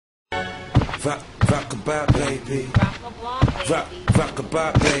Rock-a-bye, baby.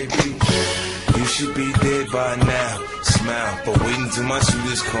 Rock-a-bye, baby. You should be dead by now. Smile, but waiting till my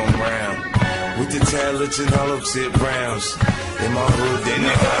shooters come round. With the talents and all of zip rounds. In my hood, they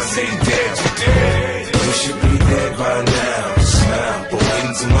nigga, I say dead, you dead. You should be dead by now. Smile, but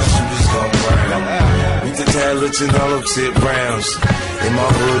waiting till my shooters come round. With the talents and all of zip rounds. In my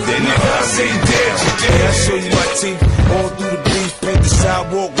hood, they nigga, I say dead, you dead. I show you my teeth all through the beef. Paint the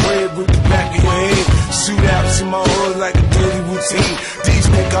sidewalk red with the back of your head. Shootouts in my hood like a daily routine. These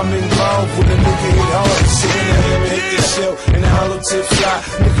think I'm involved with a nigga hit hard. Sitting in here and hit the shell and the hollow tip fly.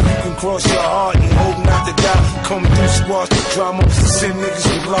 Nigga, you can cross your heart and hope not to die. Come through, squash the drama. Send niggas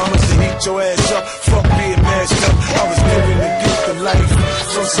with llamas to heat your ass up. Fuck being mashed up. I was given the gift of life.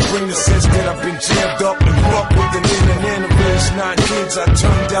 From Sabrina since then I've been jammed up and up with the nigga. Raised 9 kids, I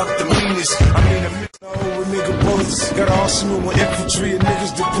turned out the meanest. I mean, with nigga bullets. Got an arsenal with infantry and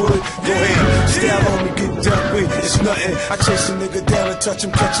niggas to put it. Go ahead, style on me, get done with. It's nothing. I chase a nigga down and touch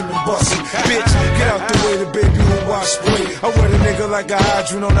him, catch him and bust him. Bitch, get out the way, the baby will wash away. I wear a nigga like a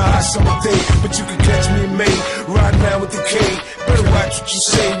hydrant on a hot summer day. But you can catch me in May, riding around with the K. Better watch what you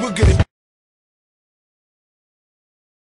say, we'll get it.